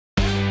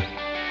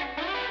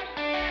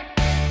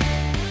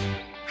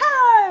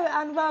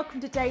and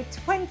welcome to day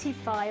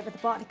 25 of the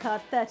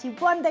Barclaycard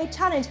 31-day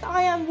challenge.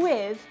 I am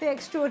with the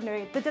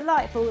extraordinary, the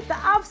delightful, the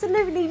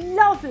absolutely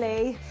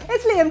lovely,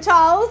 it's Liam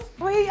Charles.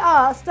 We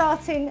are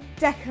starting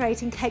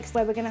decorating cakes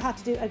where we're going to have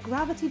to do a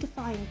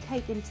gravity-defying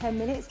cake in 10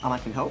 minutes. And I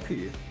can help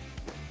you.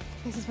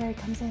 This is where it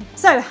comes in.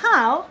 So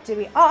how do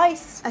we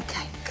ice a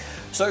cake?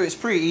 So it's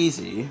pretty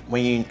easy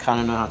when you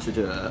kind of know how to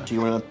do it. So you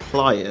want to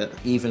apply it,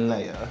 even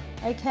layer.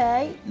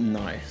 Okay.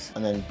 Nice.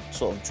 And then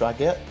sort of drag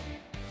it.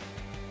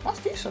 That's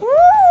decent.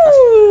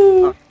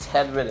 Woo! That's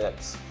 10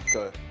 minutes.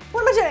 Go.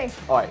 What am I doing?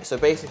 All right, so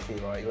basically,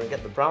 right, you're gonna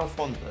get the brown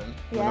fondant,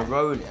 you're gonna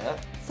roll it.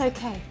 It's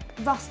okay,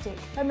 rustic.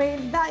 I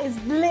mean, that is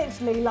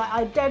literally like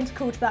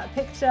identical to that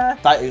picture.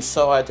 That is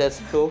so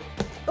identical.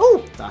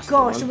 Oh, That's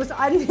gosh,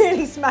 I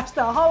nearly smashed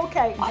the whole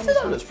cake. I think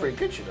that looks pretty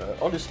good, you know,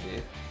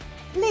 honestly.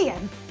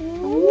 Liam.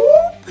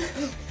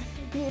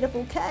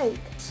 Beautiful cake.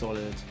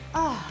 Solid.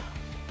 Ah.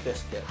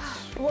 Biscuits.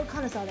 What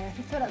colours are there?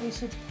 I feel like we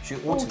should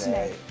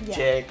alternate. Yeah.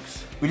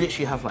 Jigs. We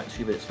literally have like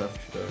 2 minutes left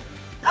to go.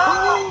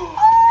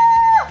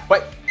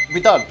 Wait,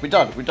 we're done.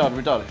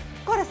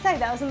 Gotta say,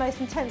 that was the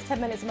most intense 10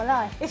 minutes of my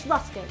life. It's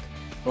rustic.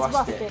 It's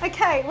rustic. Rustic.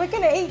 Okay, we're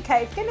gonna eat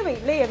cake. We're gonna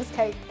eat Liam's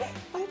cake.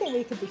 I think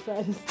we could be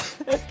friends.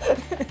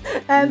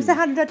 So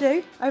how did I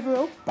do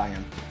overall?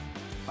 Banging.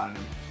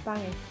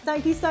 Banging.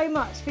 Thank you so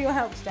much for your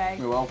help today.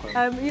 You're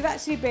welcome. You've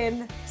actually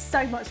been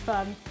so much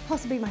fun.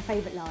 Possibly my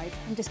favourite live.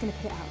 I'm just gonna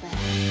put it out there.